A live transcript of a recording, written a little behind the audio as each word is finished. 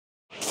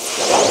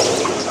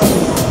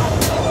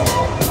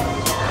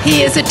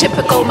He is a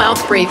typical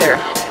mouth breather.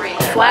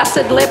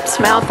 Flaccid lips,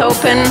 mouth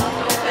open.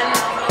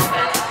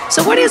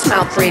 So what is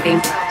mouth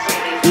breathing?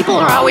 People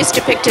are always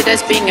depicted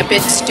as being a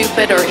bit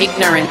stupid or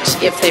ignorant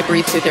if they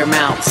breathe through their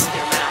mouths.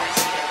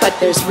 But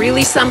there's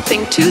really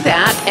something to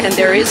that, and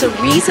there is a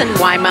reason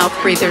why mouth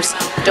breathers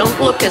don't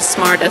look as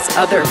smart as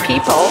other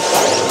people.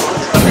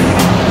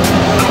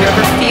 You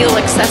ever feel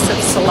excessive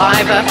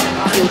saliva,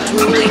 feel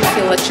drooling,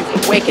 feel that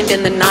you've awakened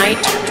in the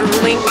night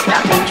drooling?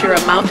 That means you're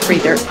a mouth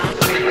breather.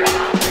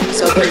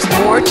 So there's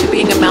more to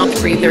being a mouth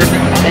breather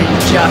than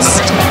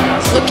just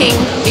looking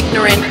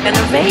ignorant and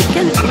a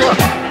vacant look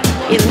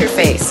in your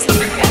face.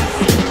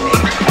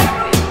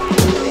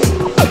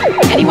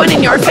 Anyone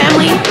in your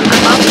family a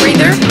mouth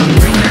breather?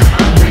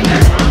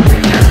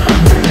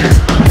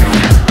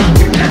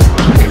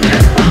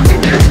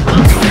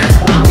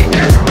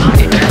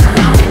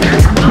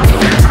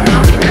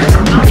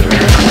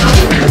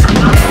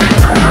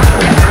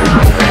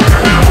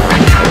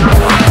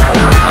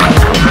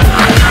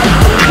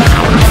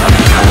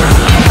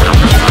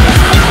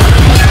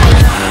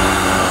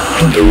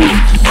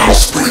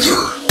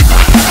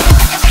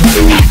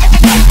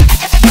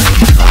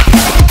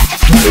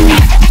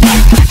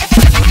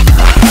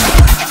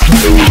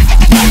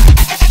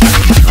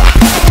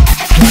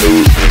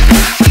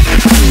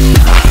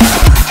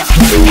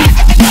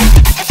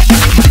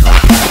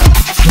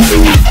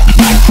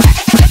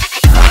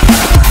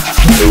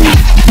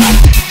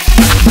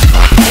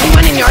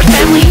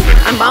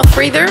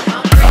 Breather.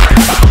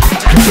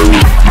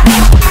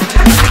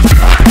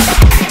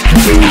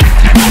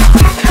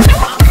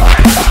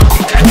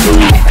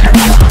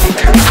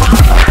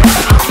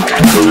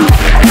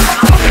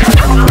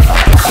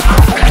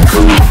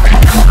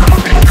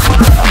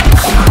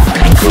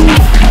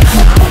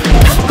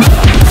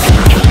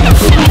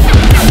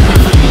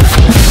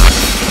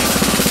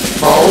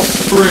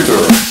 Mouth breather.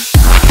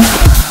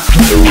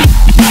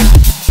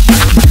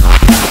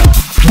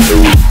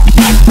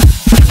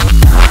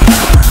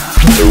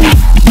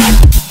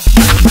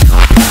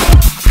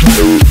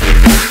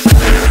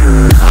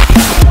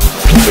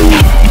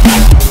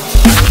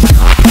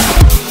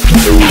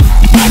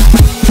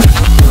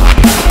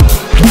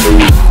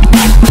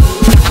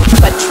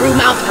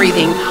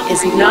 Breathing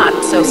is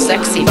not so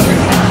sexy.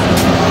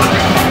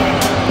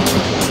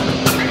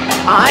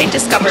 I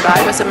discovered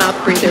I was a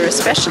mouth breather,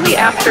 especially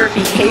after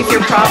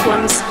behavior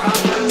problems,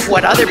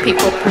 what other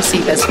people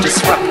perceive as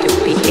disruptive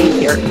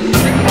behavior.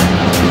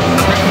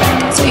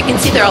 So you can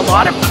see there are a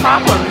lot of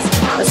problems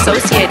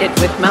associated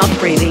with mouth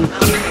breathing.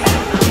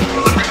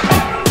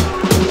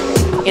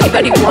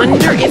 Anybody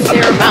wonder if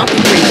they're a mouth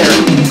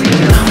breather?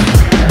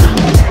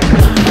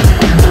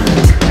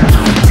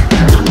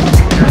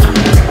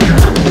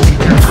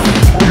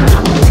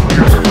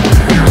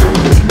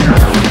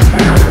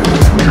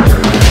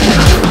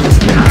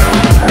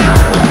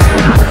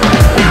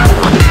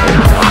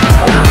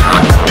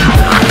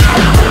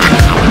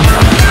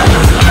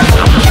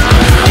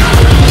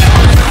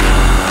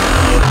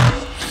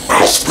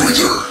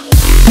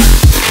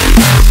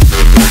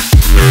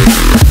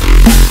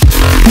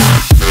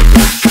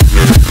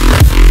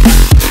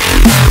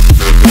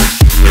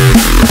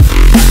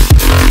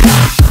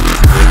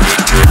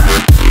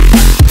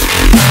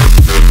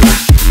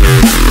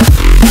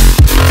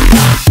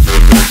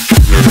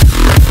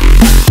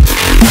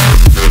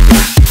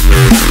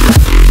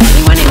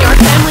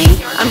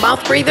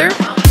 Mouth breather.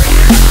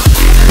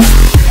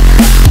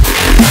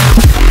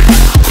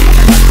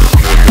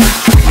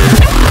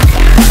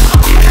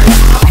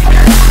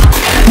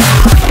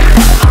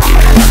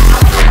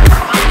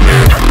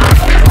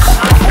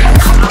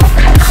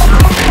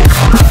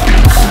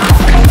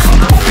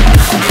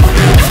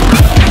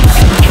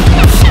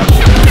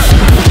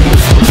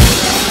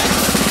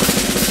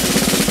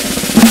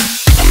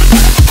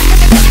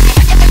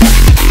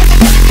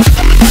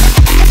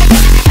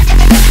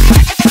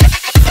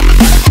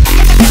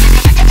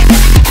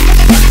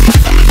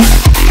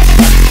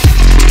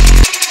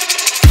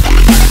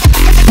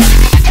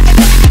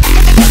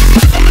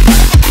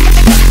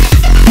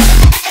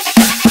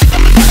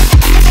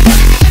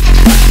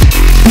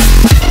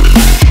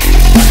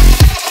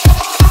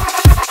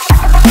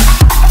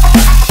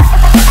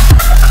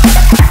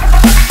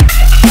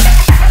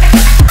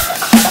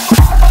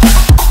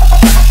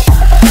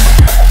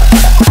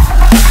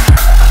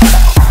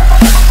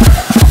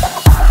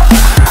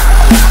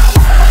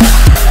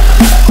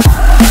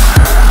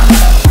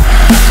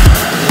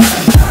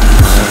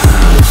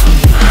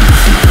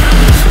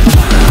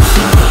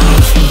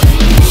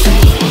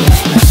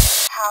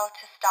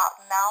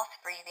 Mouth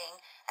breathing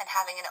and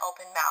having an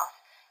open mouth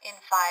in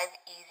 5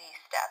 easy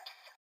steps.